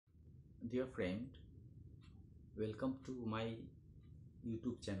Dear friend, welcome to my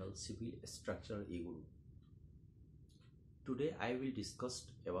YouTube channel Civil Structure Guru. Today I will discuss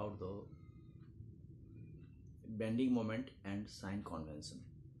about the bending moment and sign convention,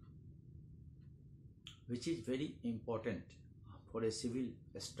 which is very important for a civil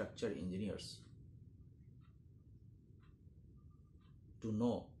structure engineers to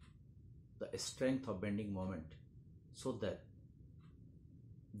know the strength of bending moment so that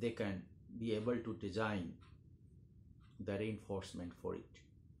they can be able to design the reinforcement for it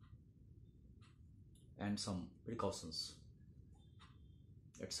and some precautions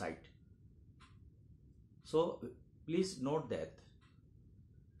at site. So please note that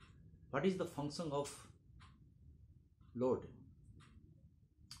what is the function of load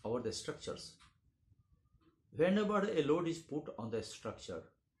over the structures. Whenever a load is put on the structure,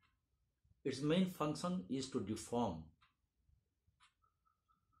 its main function is to deform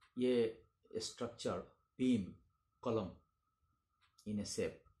a structure, beam, column in a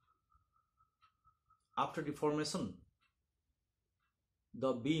shape. After deformation,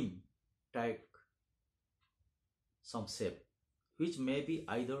 the beam take some shape which may be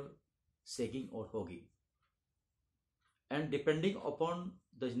either sagging or hogging, and depending upon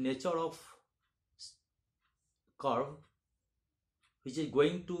the nature of curve which is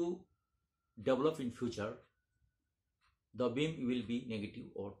going to develop in future, the beam will be negative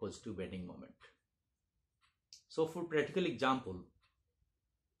or positive bending moment. So for practical example,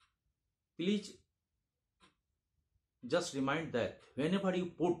 please just remind that whenever you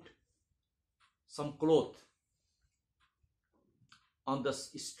put some cloth on the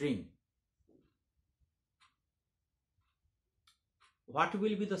string, what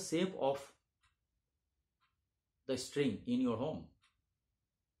will be the shape of the string in your home?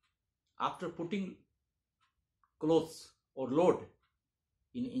 After putting clothes or load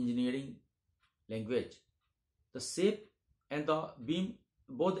in engineering language, the shape and the beam,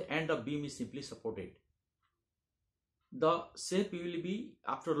 both end of beam is simply supported. The shape will be,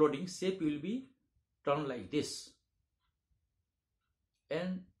 after loading, shape will be turned like this,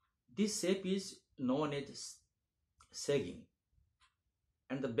 and this shape is known as sagging,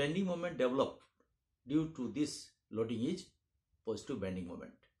 and the bending moment developed due to this loading is positive bending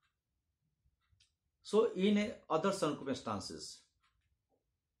moment. So in other circumstances,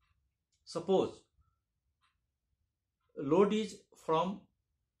 suppose load is from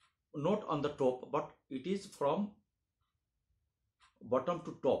not on the top but it is from bottom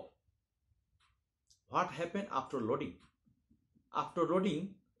to top. What happened after loading? After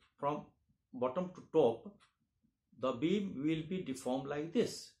loading from bottom to top, the beam will be deformed like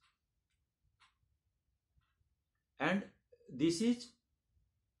this, and this is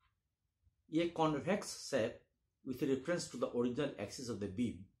a convex shape with reference to the original axis of the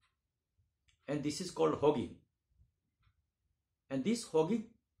beam, and this is called hogging, and this hogging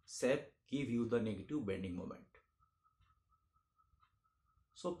shape give you the negative bending moment.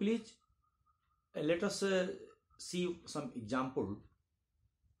 So please let us see some example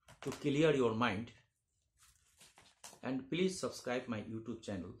to clear your mind, and please subscribe my YouTube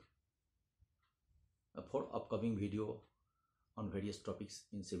channel for upcoming video on various topics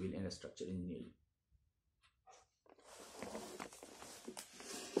in civil and structural engineering.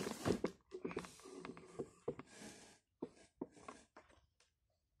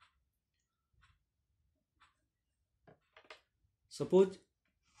 Suppose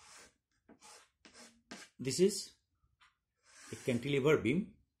this is a cantilever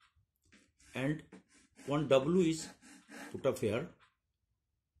beam and one W is put up here.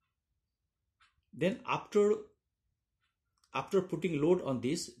 Then after putting load on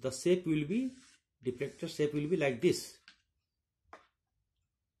this, the shape will be, deflector shape will be like this.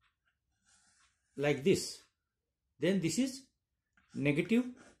 Like this. Then this is negative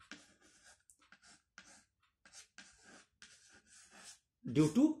due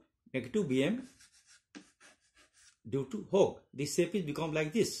to negative BM due to hog. This shape is become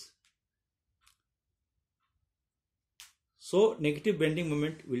like this. So negative bending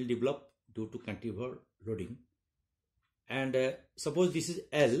moment will develop due to cantilever loading. And suppose this is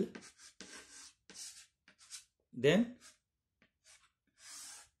L, then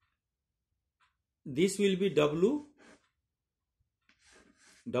this will be WL,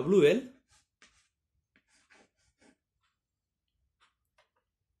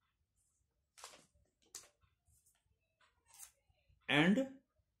 and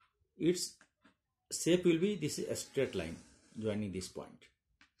its shape will be, this is a straight line joining this point.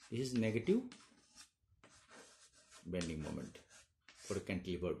 This is negative bending moment for a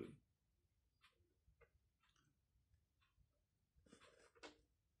cantilever beam.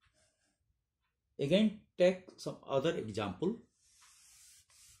 Again, take some other example.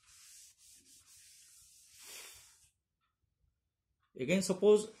 Again,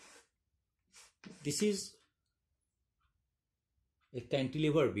 suppose this is a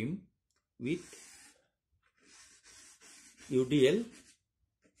cantilever beam with UDL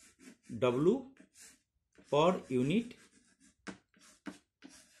W per unit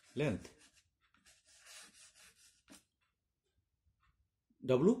length.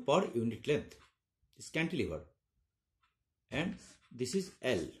 W per unit length is cantilever, and this is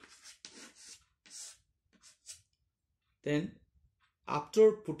L. Then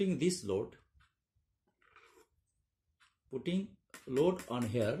after putting this load, on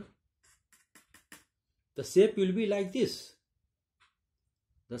here, the shape will be like this.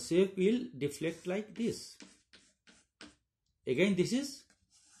 The shape will deflect like this. Again, this is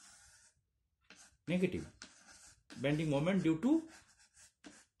negative bending moment due to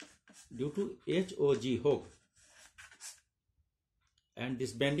HOG, and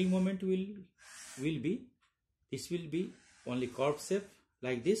this bending moment will be only curve shape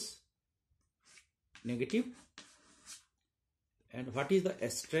like this, negative. And what is the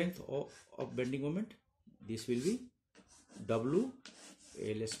strength of bending moment? This will be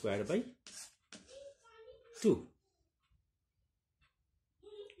WL square by 2.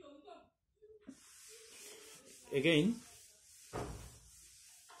 Again,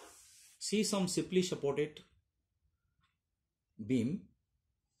 see some simply supported beam.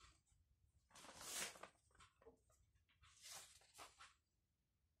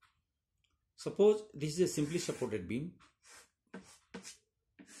 Suppose this is a simply supported beam.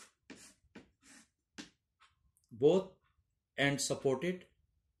 Both ends supported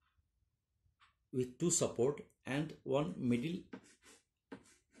with 2 support and one middle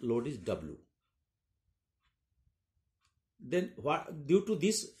load is W. Then due to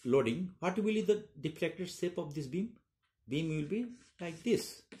this loading, what will be the deflected shape of this beam? Beam will be like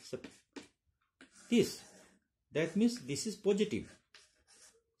this. That means this is positive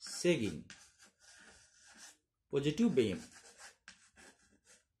sagging, positive beam.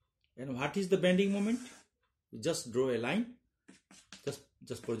 And what is the bending moment? Just draw a line,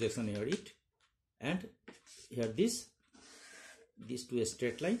 just projection here it, and here this to a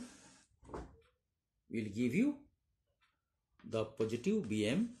straight line will give you the positive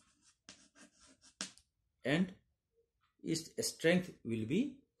BM, and its strength will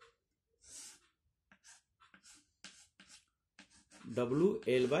be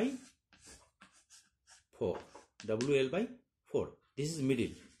WL by 4. WL by 4. This is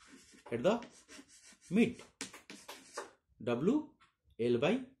middle. At the mid, WL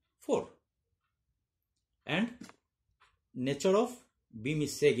by 4. And nature of beam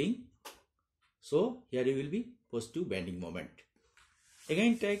is sagging, so here it will be positive bending moment.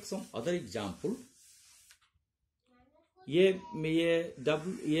 Again, take some other example. This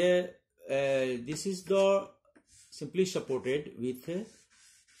is the simply supported with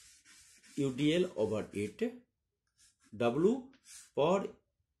UDL over 8, W per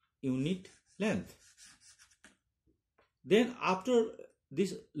unit length. Then after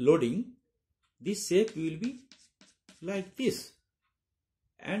this loading, this shape will be like this.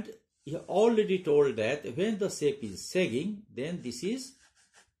 And you already told that when the shape is sagging, then this is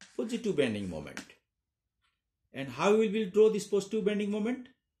positive bending moment. And how we will draw this positive bending moment?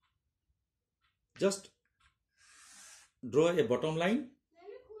 Just draw a bottom line,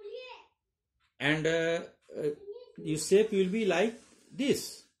 and your shape will be like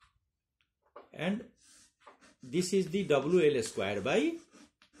this. And this is the WL square by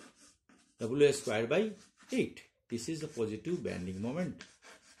 8. This is the positive bending moment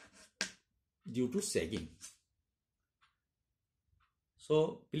due to sagging.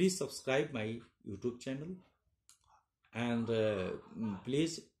 So please subscribe my YouTube channel, and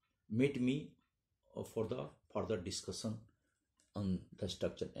please meet me for the further discussion on the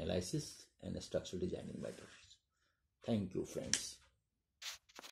structure analysis and structural designing matters. Thank you, friends.